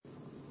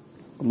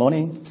Good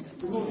morning.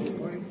 Good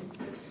morning.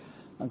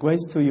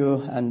 Grace to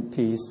you and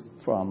peace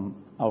from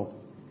our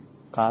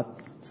God,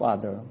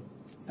 Father,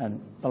 and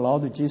the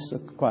Lord Jesus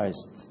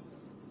Christ.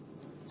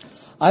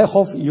 I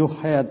hope you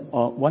had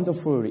a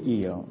wonderful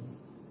year.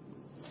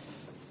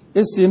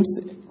 It seems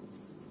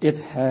it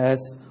has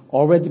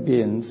already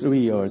been 3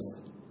 years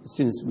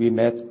since we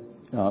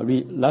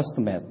last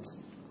met,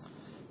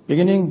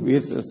 beginning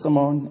with a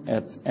sermon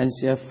at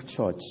NCF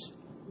Church.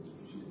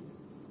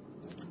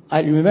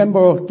 I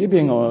remember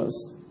giving a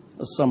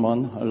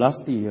sermon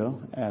last year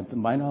at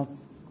Minor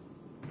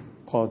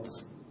Court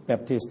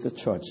Baptist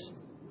Church.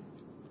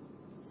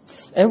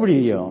 Every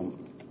year,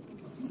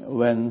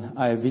 when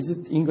I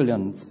visit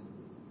England,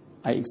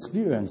 I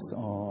experience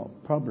a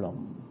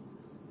problem.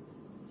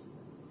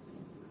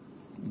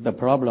 The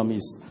problem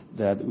is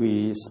that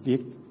we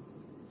speak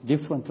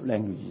different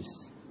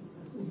languages.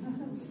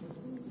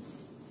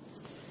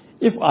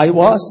 If I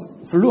was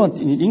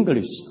fluent in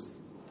English,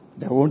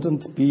 there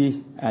wouldn't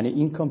be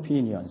any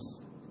inconvenience.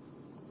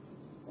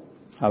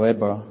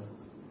 However,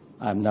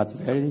 I'm not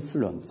very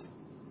fluent.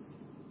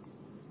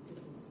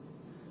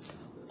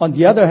 On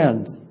the other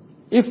hand,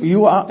 if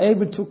you are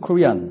able to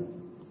Korean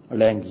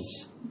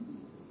language,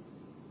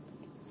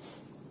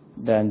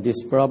 then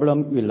this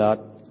problem will not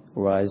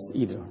arise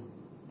either.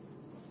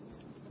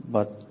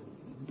 But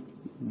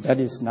that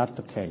is not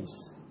the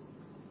case.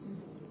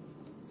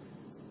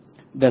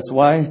 That's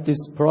why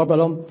this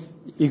problem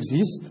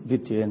exists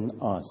between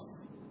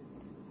us.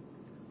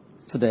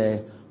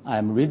 Today,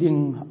 I'm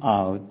reading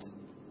out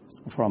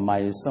from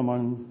my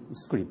sermon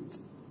script.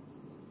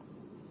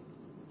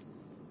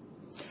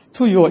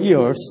 To your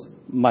ears,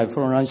 my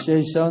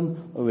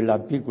pronunciation will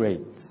not be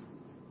great.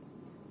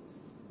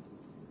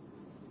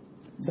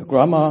 The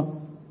grammar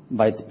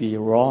might be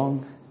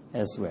wrong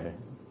as well.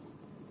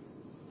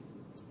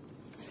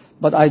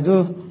 But I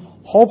do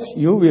hope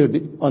you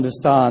will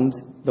understand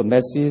the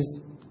message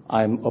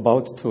I'm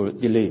about to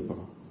deliver.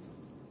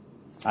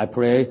 I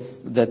pray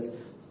that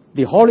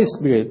the Holy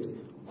Spirit,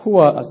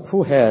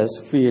 who has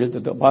filled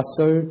the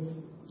vessel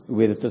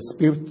with the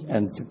spirit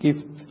and the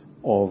gift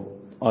of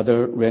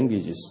other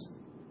languages,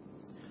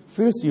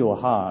 fills your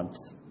heart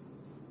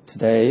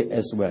today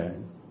as well.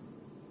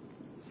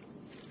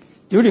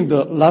 During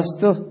the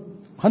last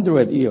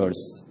 100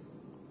 years,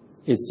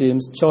 it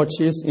seems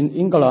churches in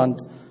England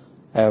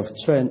have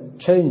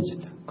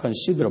changed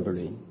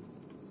considerably.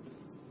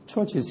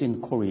 Churches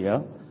in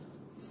Korea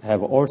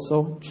have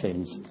also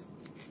changed.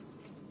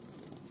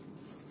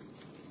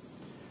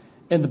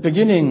 In the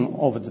beginning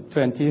of the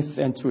 20th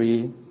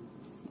century,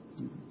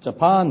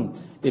 Japan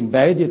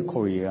invaded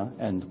Korea,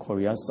 and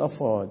Korea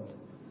suffered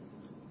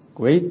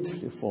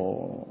greatly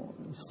for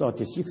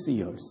 36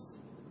 years.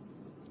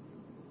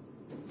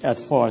 At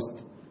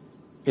first,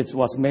 it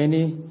was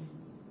mainly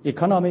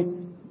economic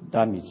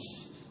damage.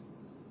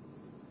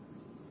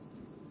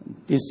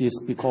 This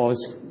is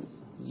because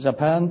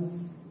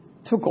Japan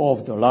took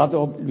off a lot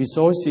of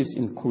resources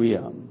in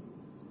Korea.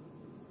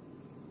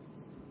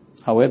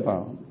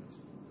 However,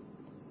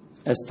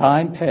 as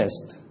time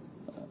passed,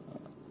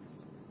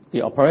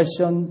 the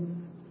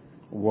oppression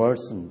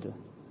worsened.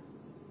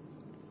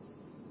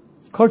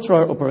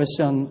 Cultural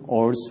oppression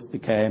also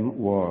became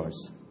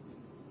worse.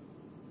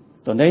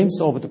 The names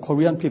of the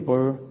Korean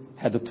people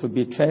had to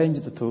be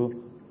changed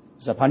to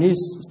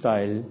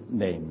Japanese-style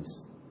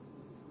names.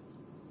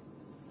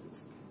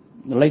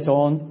 Later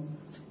on,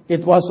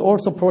 it was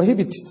also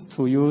prohibited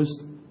to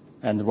use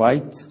and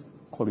write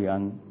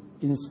Korean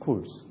in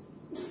schools.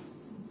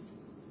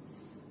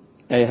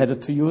 They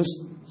had to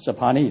use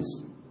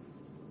Japanese.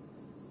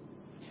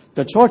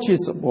 The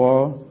churches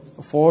were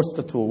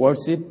forced to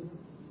worship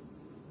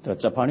the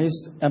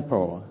Japanese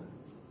emperor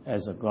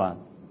as a god.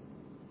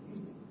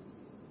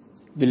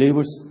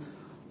 Believers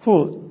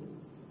who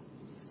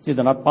did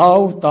not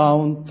bow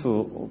down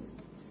to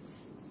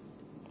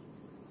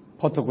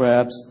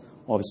photographs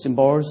of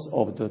symbols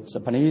of the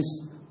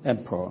Japanese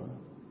emperor,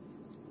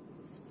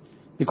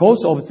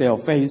 because of their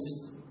faith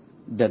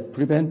that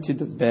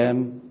prevented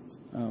them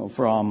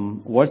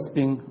from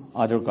worshiping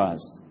other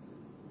gods,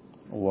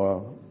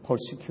 were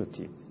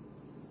persecuted.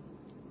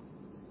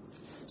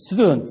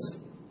 Students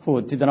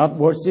who did not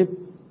worship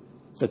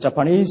the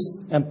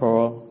Japanese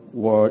emperor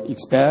were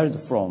expelled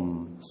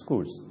from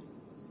schools.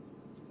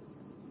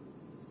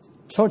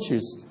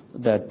 Churches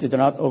that did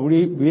not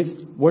agree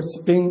with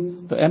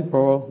worshiping the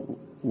emperor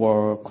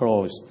were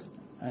closed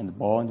and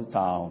burned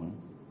down.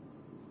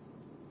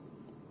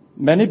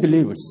 Many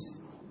believers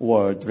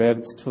were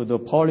dragged to the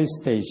police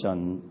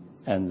station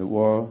and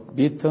were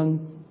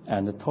beaten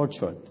and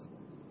tortured.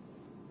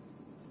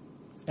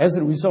 As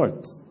a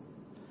result,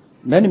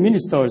 many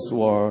ministers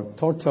were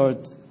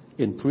tortured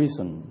in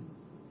prison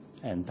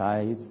and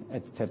died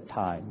at that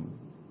time.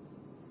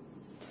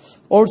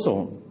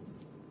 Also,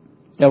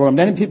 there were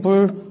many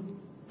people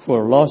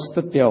who lost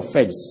their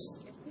faith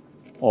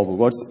of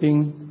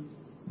worshiping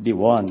the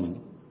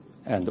one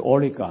and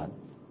only God.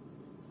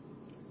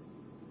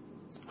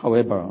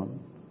 However,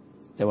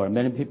 there were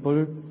many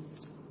people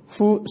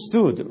who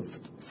stood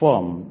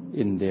firm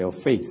in their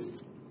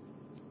faith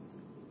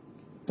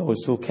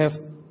Those who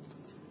kept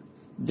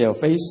their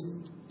faith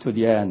to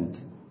the end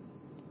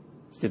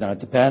did not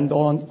depend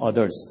on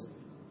others,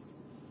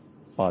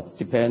 but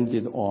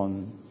depended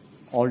on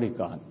only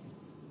God.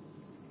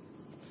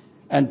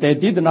 And they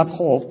did not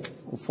hope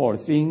for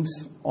things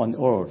on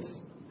earth,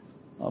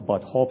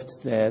 but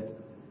hoped that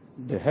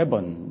the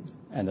heaven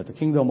and the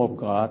kingdom of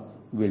God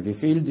will be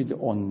filled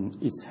on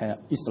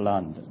its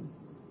land.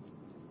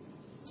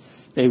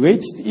 They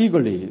waited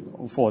eagerly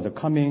for the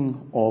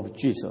coming of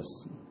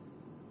Jesus.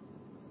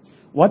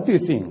 What do you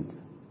think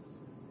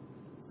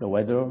the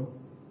weather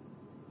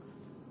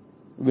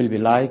will be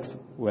like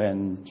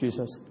when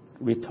Jesus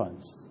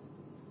returns?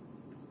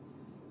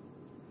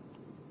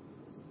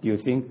 Do you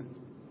think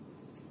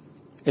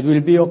it will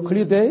be a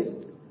clear day,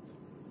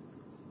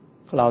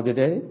 cloudy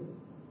day?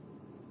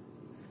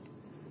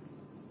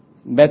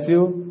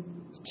 Matthew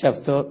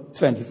chapter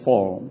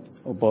 24,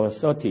 verse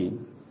 30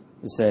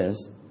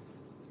 says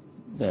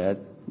that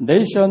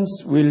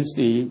nations will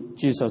see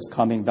Jesus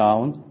coming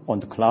down on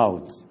the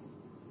clouds.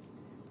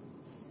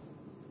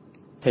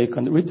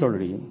 Taken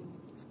literally,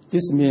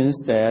 this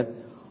means that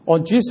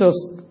on Jesus'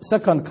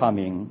 second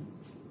coming,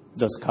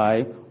 the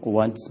sky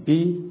won't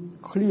be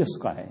clear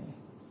sky.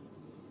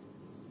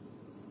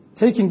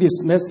 Taking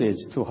this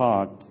message to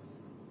heart,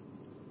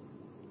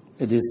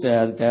 it is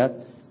said that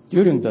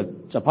during the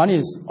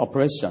Japanese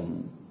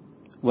operation,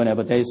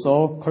 whenever they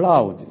saw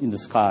cloud in the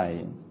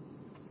sky,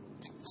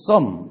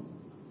 some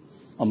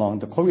among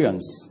the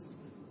Koreans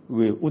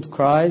would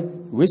cry,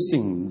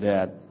 wishing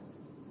that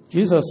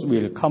Jesus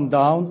will come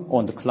down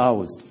on the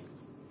clouds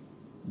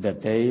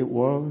that they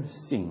were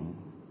seeing.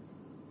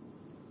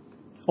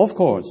 Of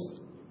course,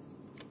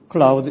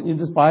 clouds in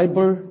the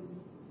Bible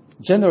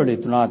generally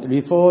do not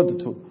refer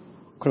to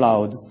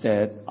clouds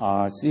that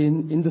are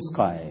seen in the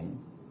sky.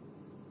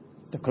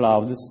 The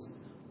clouds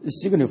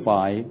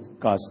signify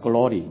God's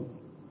glory.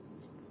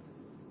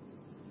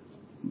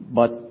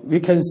 But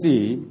we can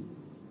see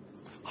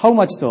how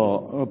much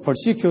the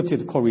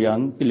persecuted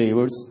Korean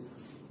believers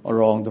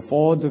longed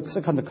for the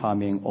second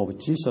coming of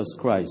Jesus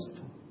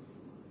Christ.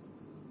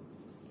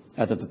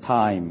 At the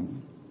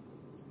time,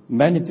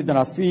 many did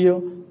not fear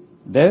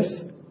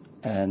death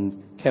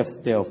and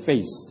kept their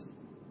faith,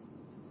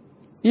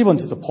 even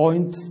to the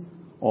point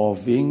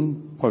of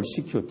being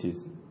persecuted.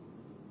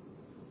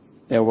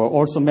 There were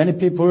also many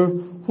people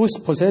whose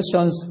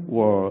possessions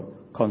were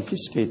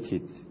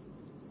confiscated.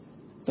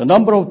 The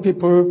number of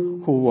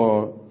people who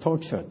were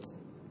tortured,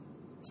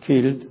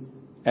 killed,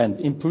 and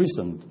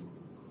imprisoned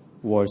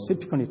were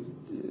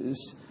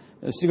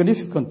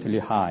significantly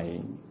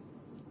high.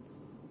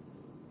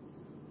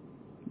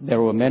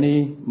 There were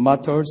many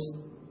martyrs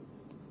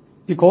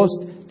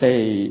because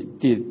they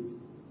did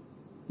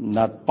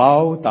not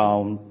bow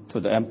down to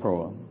the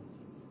emperor.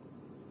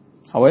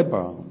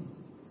 However,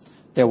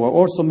 there were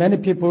also many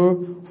people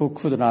who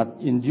could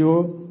not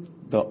endure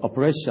the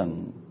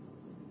oppression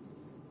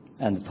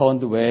and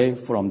turned away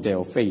from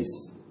their faith.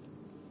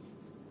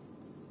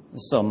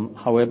 Some,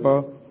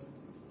 however,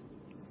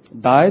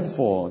 died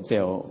for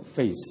their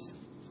faith,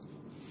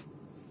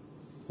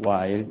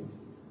 while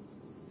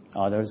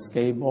others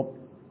gave up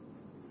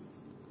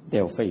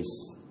their faith.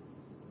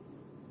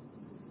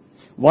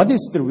 What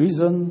is the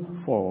reason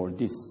for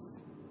this?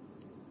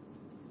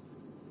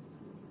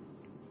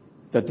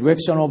 The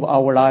direction of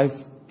our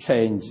life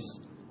changes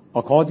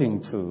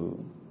according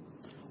to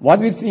what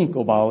we think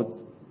about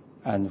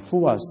and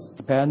who us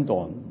depend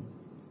on.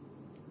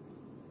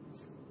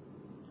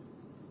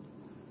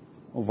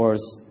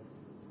 Verse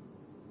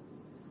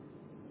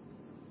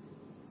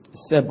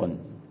 7,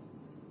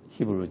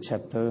 Hebrews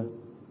chapter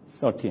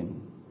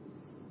 13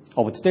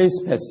 of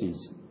today's passage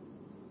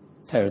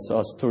tells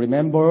us to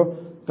remember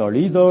the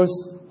leaders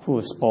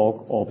who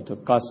spoke of the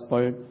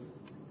gospel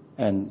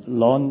and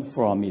learn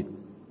from it.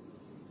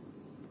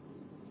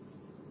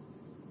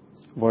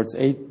 Verse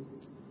 8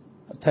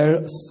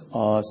 tells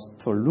us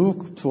to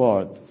look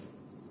toward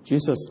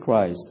Jesus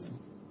Christ,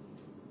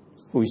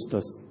 who is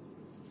the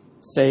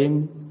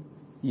same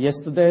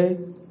yesterday,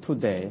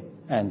 today,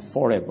 and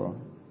forever.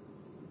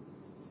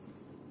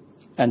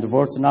 And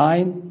verse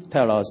 9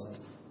 tells us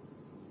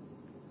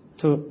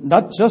to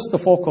not just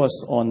focus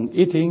on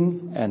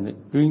eating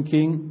and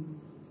drinking,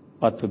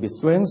 but to be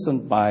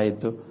strengthened by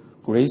the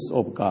grace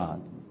of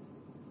God.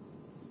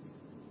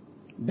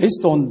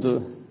 Based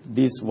on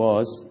these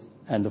words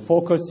and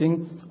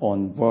focusing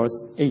on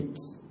verse 8,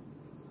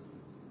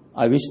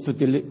 I wish to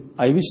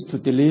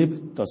deliver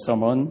the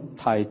sermon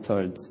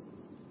titled,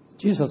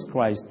 Jesus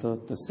Christ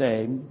the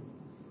Same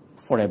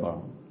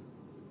Forever.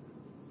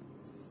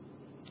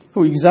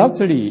 Who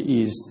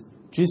exactly is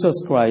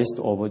Jesus Christ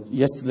of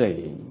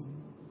yesterday?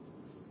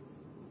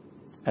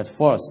 At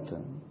first,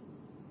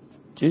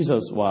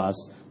 Jesus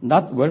was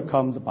not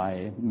welcomed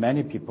by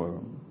many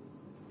people,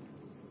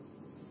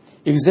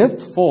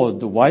 except for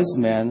the wise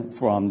men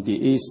from the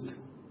east.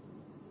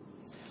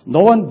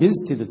 No one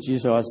visited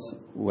Jesus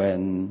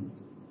when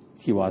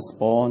he was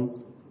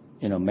born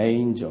in a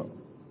manger.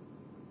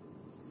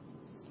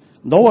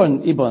 No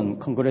one even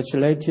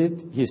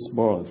congratulated his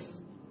birth.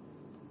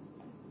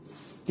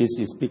 This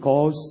is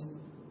because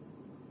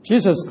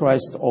Jesus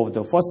Christ of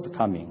the first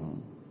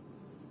coming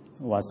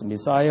was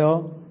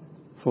Messiah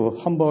who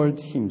humbled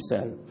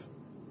himself.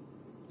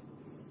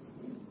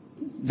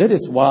 That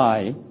is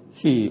why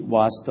he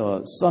was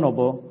the son of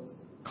a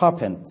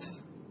carpenter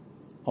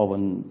of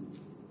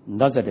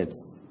Nazareth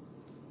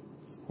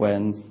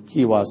when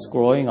he was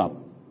growing up.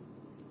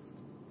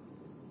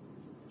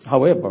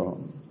 However,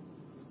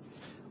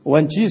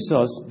 when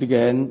Jesus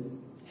began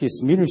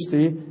his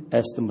ministry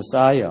as the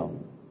Messiah,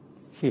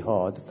 he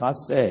heard God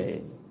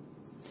say,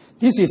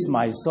 "This is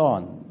my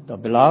Son, the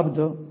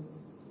beloved,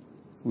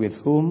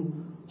 with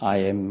whom I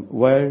am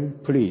well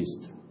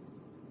pleased."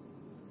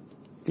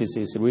 This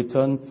is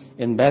written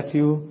in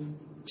Matthew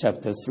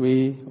chapter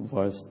 3,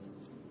 verse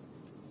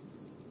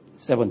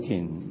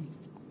 17.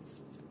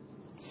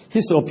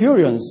 His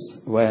appearance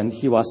when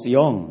he was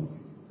young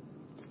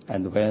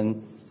and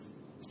when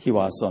he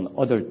was an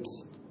adult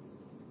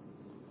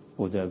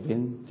would have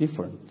been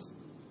different.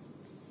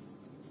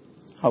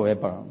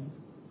 However,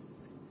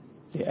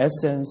 the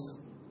essence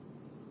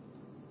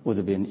would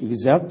have been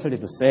exactly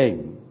the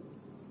same.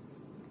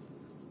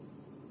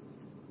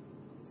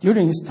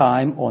 During his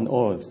time on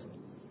earth,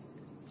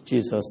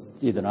 Jesus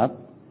did not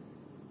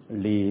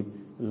live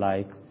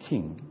like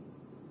king.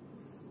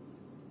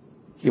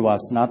 He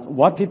was not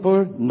what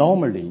people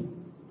normally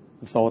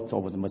thought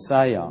of the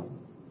Messiah.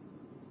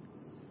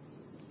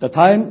 The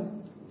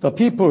time the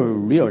people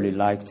really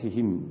liked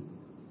him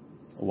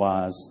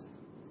was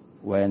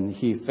when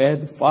he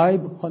fed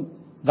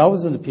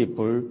 5,000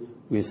 people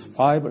with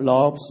 5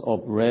 loaves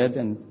of bread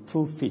and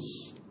 2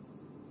 fish.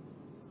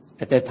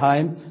 At that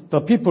time,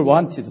 the people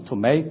wanted to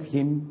make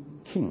him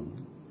king.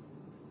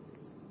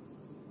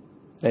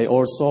 They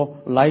also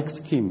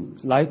liked him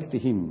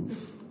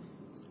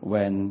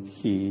when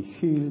he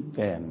healed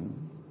them.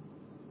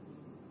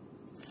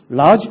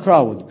 Large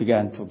crowd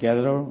began to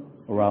gather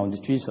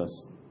around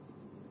Jesus.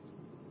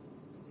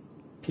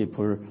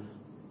 People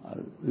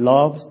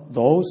love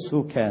those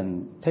who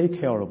can take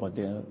care of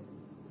the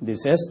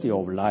necessity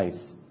of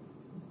life.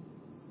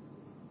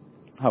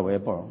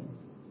 However,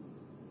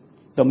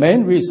 the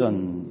main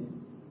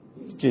reason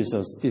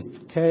Jesus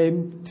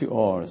came to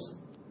earth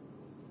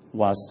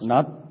was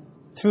not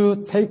to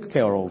take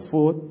care of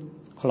food,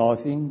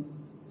 clothing,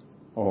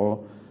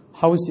 or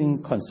housing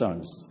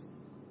concerns.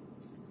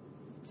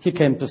 He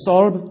came to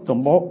solve a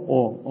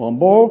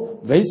more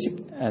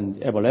basic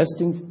and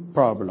everlasting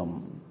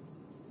problem.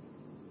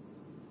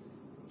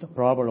 The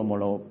problem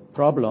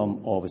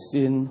of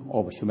sin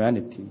of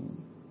humanity.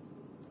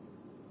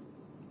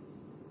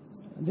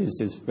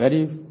 This is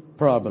very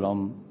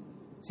problem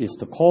is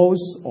the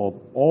cause of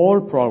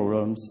all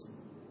problems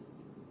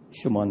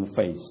human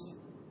face.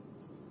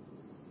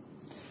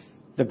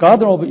 The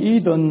Garden of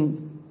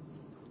Eden,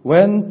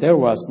 when there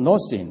was no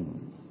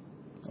sin,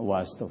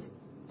 was the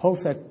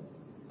perfect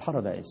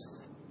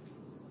paradise.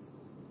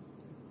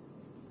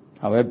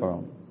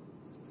 However,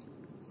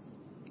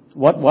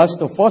 what was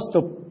the first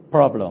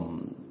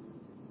problem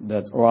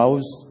that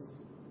arose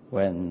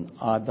when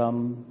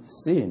Adam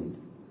sinned?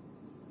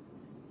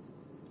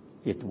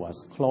 It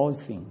was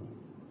clothing.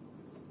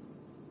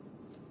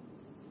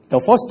 The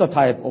first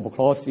type of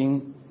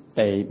clothing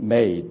they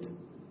made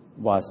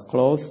was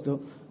clothes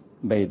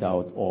made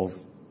out of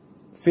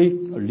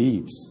fig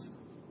leaves.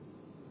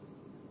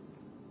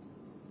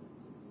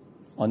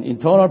 An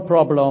internal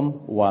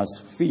problem was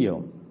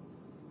fear.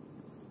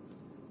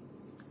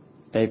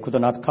 They could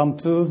not come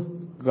to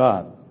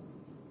God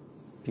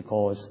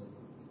because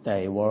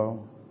they were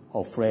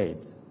afraid.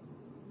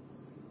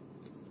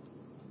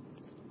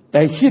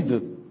 They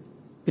hid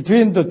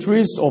between the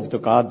trees of the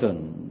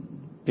garden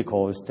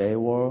because they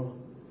were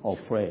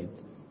afraid.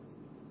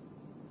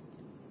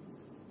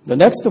 The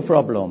next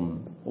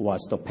problem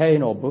was the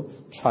pain of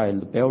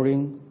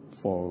childbearing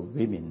for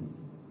women.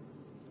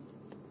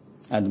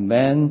 And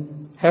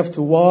men have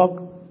to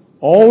work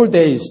all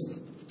days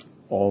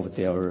of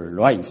their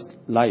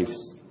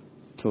lives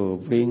to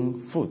bring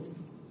food.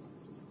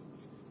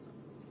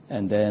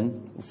 And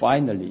then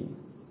finally,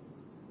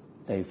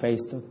 they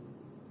faced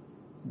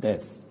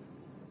death.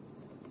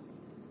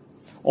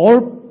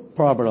 All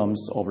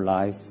problems of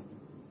life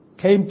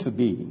came to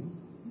be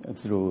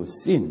through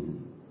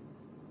sin,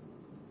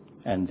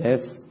 and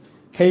death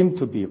came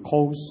to be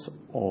because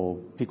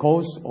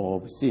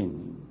of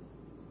sin.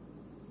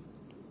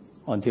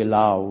 Until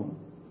now,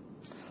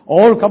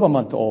 all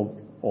government of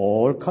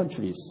all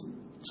countries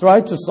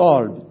try to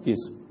solve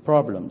these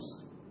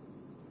problems,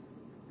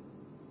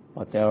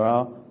 but there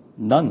are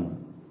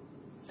none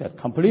that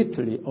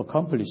completely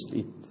accomplished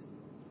it.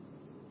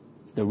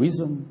 The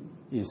reason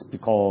is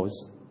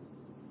because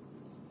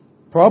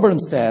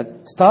problems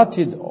that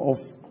started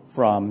off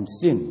from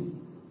sin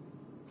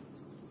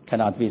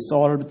cannot be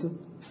solved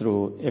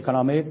through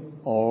economic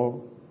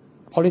or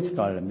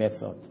political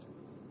method.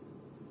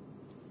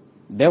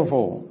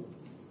 Therefore,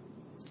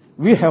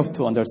 we have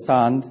to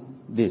understand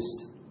this.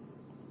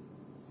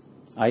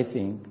 I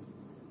think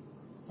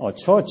a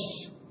church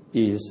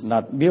is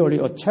not merely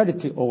a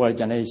charity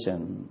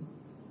organization,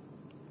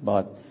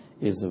 but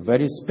is a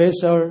very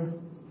special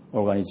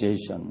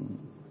organization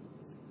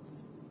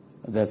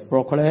that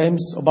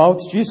proclaims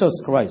about Jesus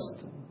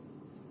Christ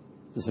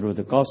through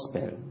the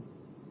gospel,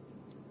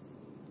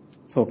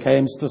 who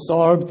came to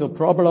solve the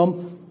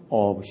problem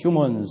of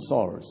human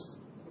souls.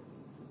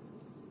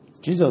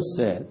 Jesus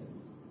said,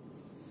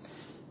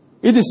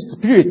 "It is the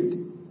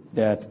spirit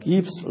that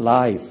gives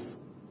life.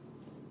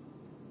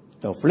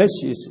 The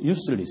flesh is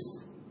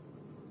useless."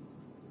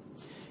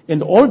 In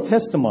the Old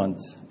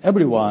Testament,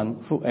 everyone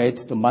who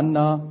ate the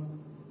manna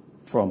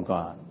from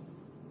God,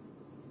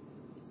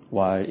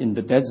 while in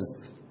the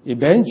desert,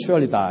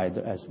 eventually died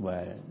as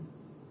well.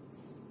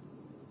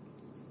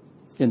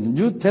 In the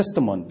New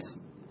Testament,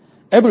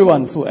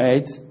 everyone who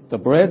ate the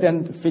bread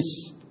and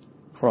fish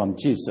from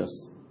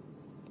Jesus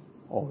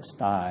also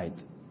died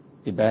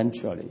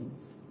eventually.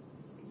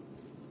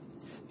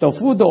 The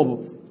food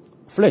of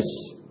flesh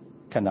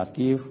cannot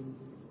give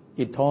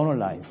eternal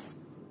life.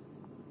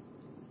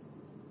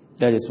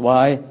 That is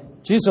why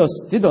Jesus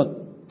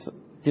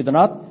did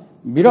not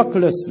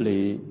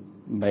miraculously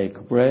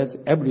make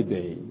bread every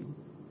day.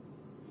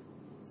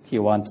 He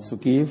wanted to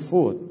give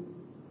food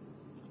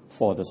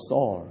for the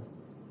soul,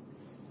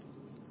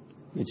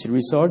 which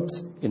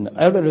results in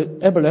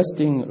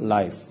everlasting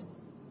life.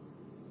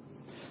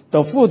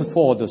 The food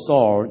for the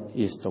soul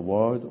is the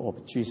word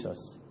of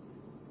Jesus.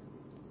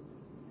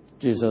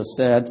 Jesus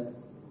said,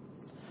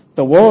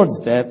 "The words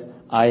that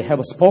I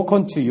have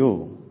spoken to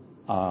you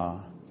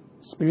are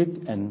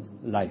spirit and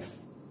life."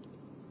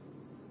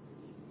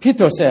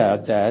 Peter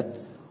said that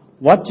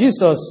what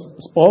Jesus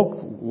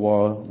spoke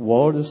were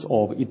words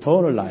of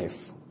eternal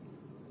life.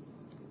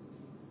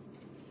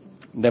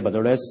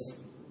 Nevertheless,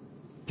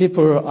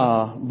 people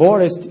are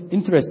more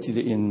interested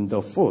in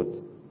the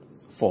food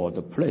for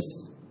the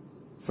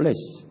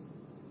flesh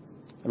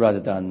rather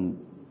than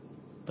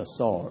the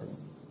soul.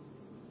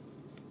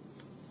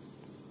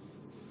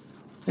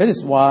 That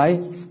is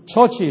why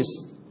churches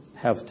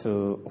have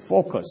to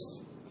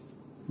focus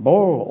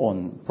more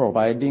on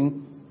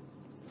providing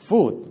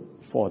food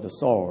for the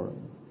soul,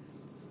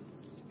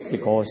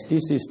 because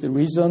this is the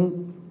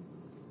reason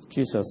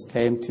Jesus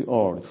came to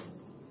earth,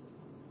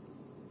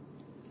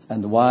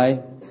 and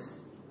why,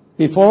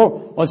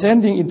 before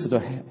ascending into the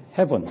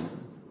heaven,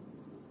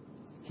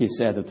 he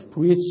said to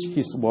preach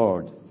his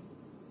word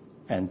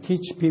and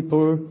teach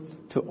people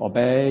to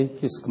obey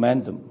his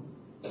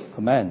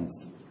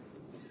commands.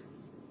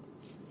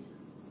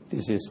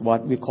 This is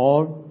what we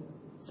call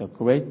the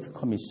Great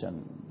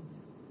Commission.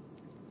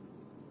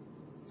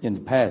 In the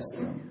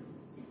past,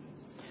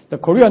 the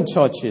Korean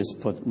churches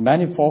put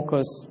many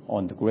focus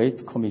on the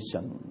Great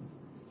Commission.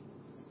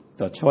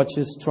 The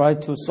churches try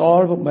to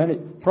solve many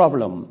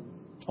problems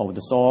of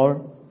the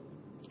soul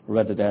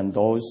rather than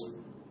those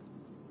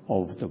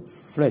of the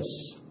flesh.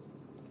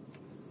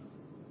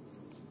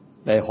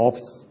 They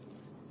hoped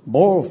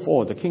more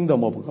for the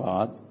kingdom of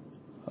God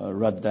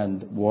rather than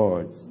the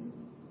world.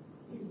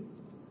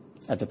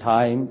 At the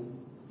time,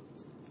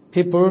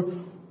 people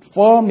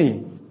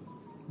firmly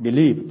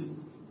believed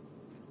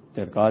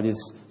that God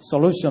is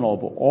solution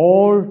of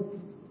all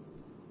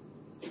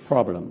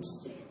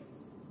problems.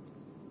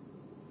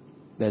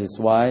 That is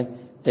why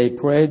they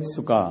prayed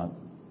to God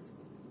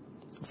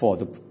for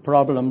the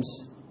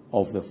problems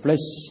of the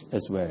flesh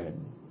as well.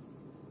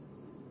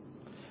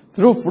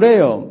 Through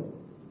prayer,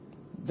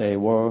 they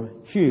were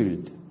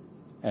healed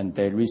and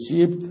they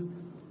received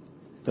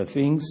the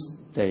things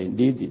they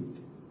needed.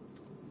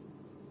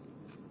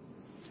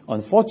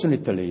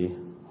 Unfortunately,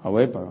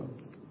 however,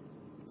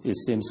 it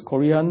seems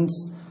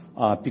Koreans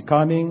are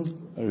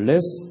becoming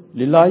less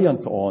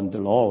reliant on the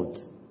Lord,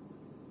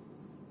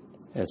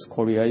 as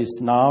Korea is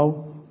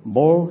now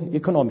more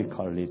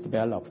economically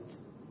developed.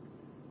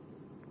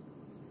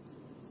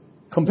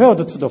 Compared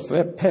to the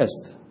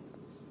past,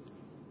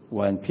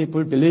 when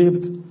people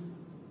believed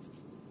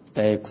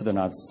they could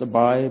not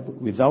survive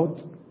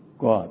without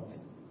God,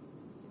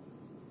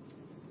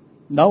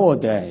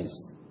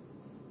 nowadays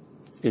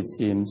it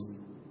seems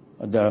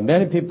there are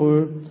many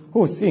people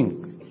who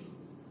think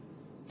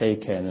they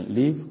can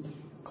live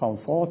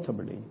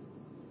comfortably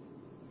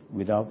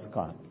without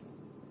God.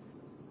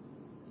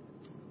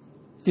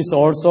 This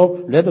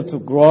also led to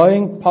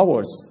growing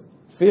powers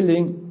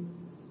feeling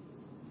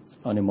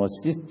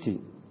animosity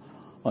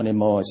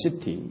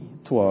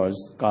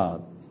towards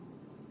God.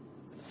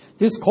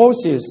 This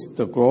causes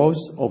the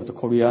growth of the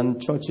Korean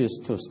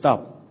churches to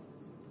stop.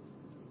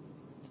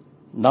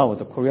 Now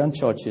the Korean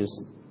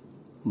churches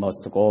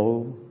must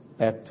go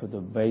back to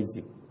the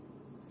basic.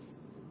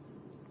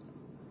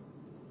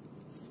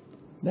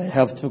 They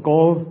have to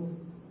go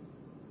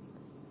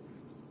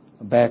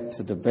back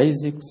to the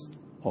basics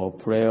of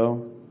prayer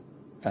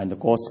and the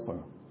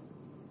gospel.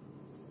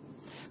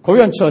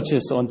 Korean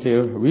churches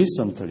until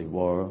recently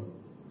were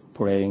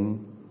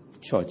praying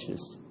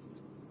churches.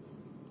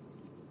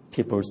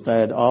 People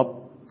stayed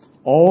up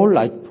all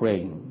night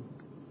praying.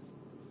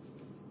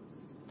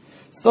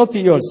 30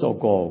 years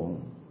ago,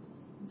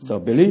 the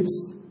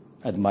beliefs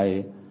at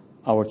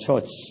our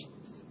church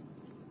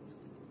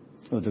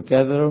would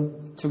gather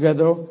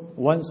together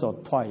once or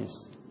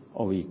twice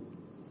a week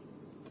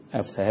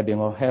after having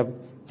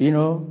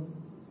dinner,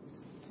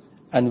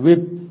 and we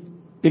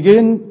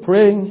begin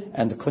praying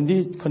and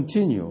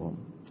continue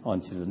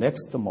until the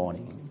next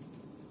morning.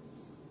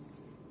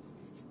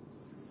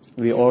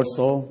 We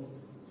also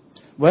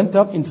went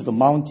up into the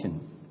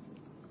mountain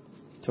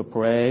to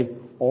pray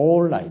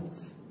all night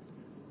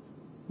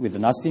with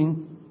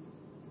nothing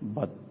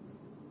but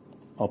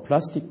a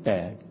plastic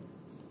bag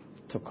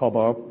to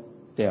cover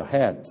their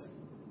heads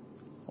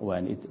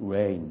when it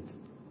rained.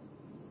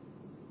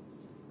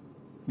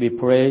 We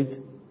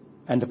prayed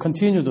and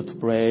continued to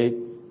pray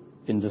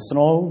in the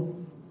snow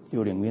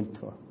during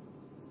winter.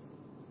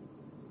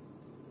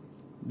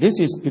 This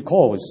is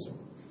because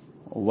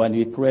when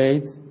we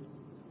prayed,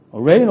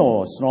 rain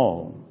or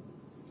snow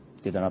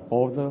did not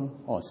bother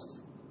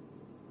us.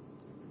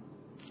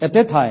 At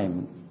that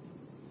time,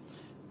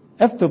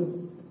 after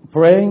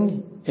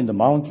praying in the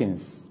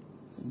mountains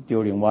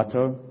during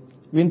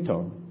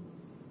winter,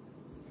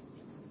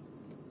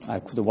 I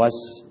could wash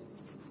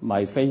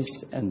my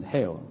face and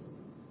hair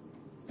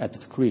at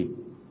the creek.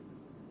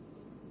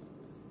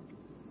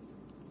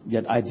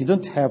 Yet I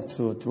didn't have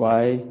to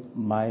dry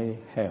my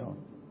hair.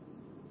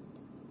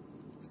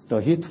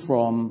 The heat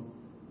from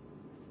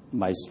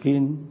my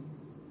skin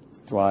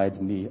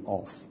dried me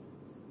off.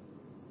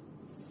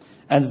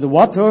 And the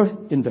water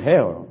in the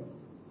hair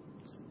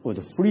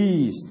would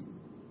freeze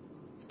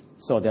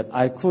so that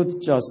I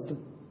could just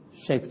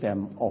shake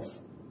them off.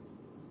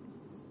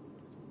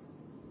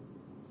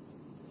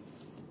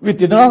 We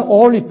did not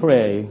only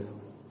pray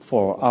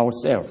for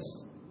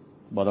ourselves,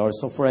 but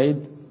also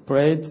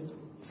prayed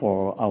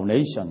for our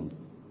nation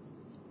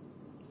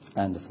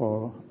and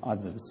for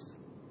others.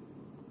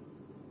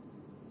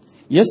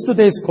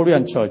 Yesterday's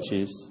Korean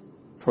churches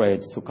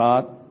prayed to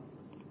God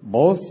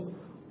both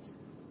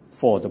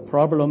for the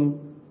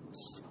problems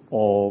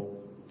of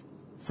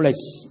flesh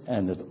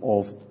and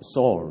of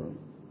soul.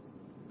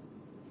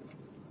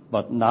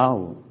 But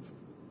now,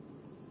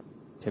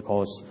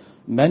 because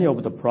many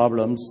of the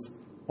problems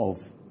of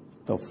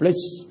the flesh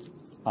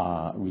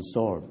are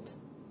resolved,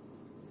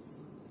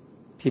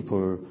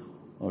 people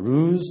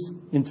lose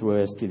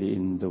interest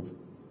in the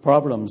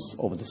problems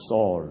of the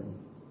soul.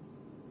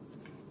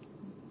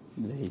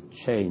 They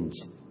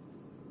changed.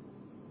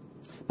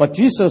 But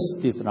Jesus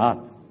did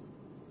not.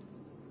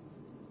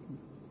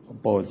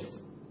 Verse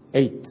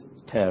 8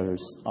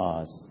 tells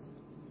us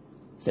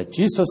that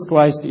Jesus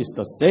Christ is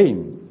the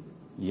same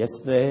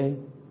yesterday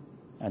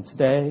and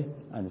today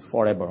and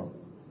forever.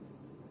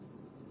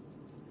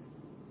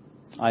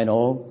 I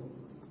know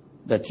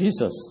that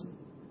Jesus,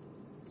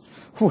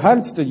 who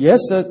helped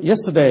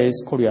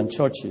yesterday's Korean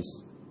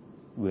churches,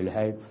 will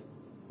help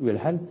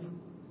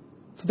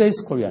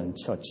today's Korean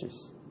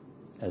churches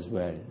as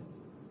well.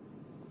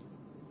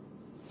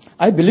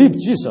 I believe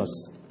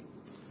Jesus,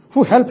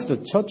 who helped the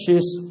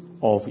churches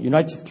of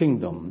United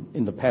Kingdom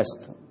in the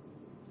past,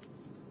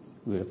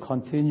 will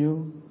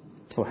continue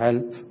to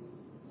help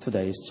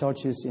today's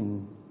churches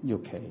in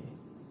UK.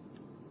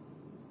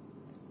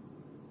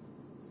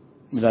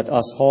 Let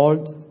us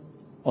hold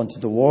onto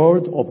the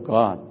Word of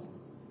God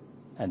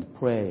and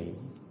pray.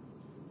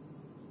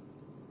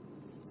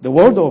 The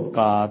Word of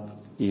God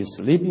is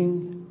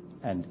living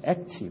and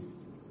active.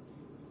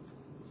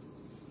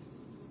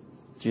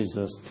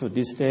 Jesus, to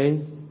this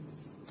day,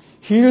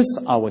 heals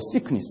our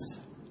sickness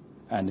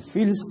and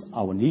fills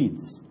our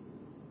needs.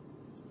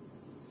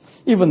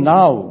 Even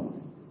now,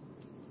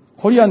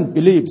 Korean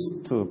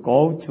believes to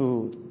go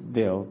to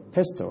their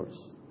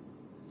pastors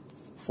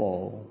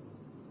for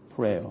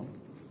prayer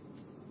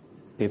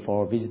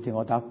before visiting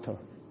a doctor.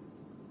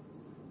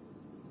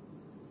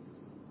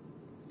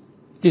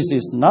 This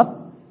is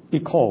not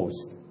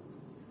because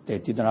they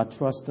did not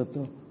trust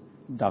the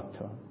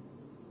doctor.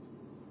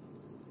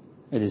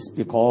 It is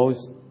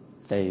because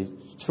they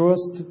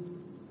trust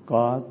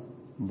God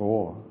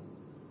more.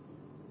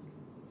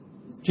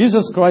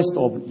 Jesus Christ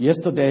of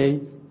yesterday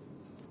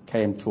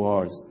came to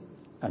us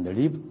and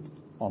lived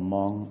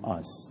among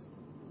us.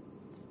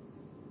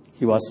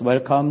 He was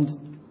welcomed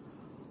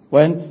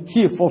when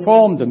he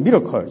performed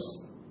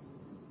miracles,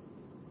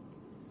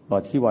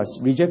 but he was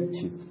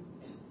rejected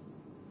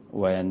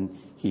when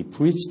he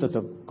preached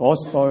the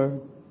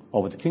gospel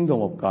of the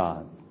kingdom of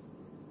God.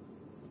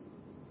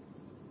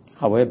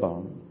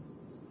 However,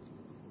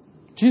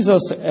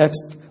 Jesus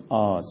asked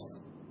us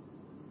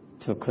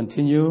to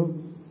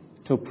continue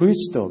to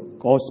preach the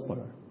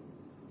gospel.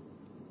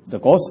 The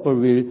gospel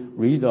will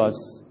lead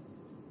us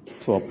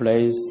to a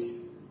place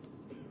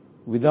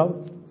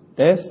without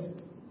death,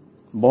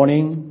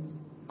 mourning,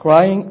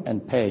 crying,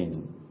 and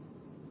pain.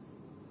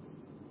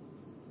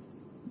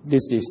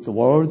 This is the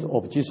word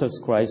of Jesus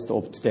Christ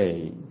of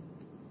today,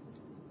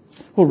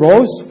 who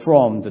rose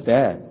from the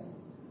dead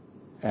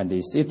and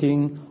is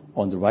sitting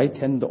on the right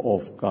hand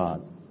of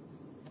God.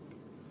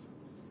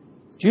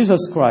 Jesus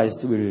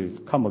Christ will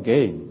come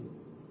again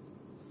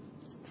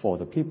for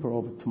the people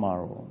of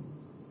tomorrow.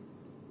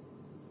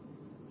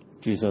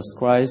 Jesus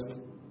Christ,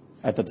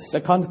 at the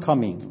second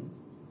coming,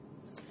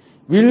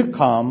 will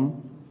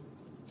come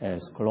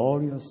as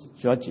glorious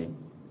judging.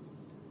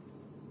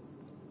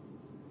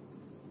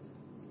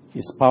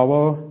 His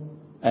power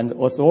and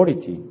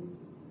authority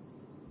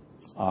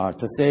are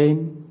the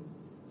same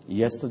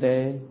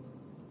yesterday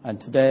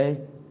and today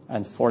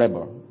and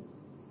forever.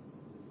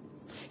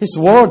 His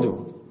word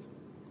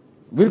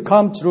will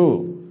come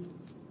true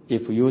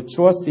if you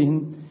trust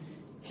in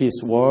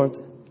His word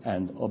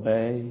and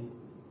obey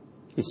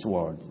His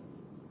word.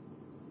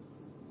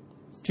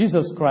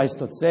 Jesus Christ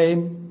the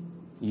same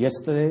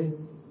yesterday,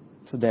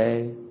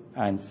 today,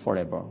 and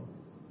forever.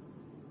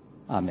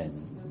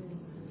 Amen.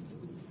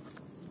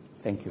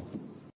 Thank you.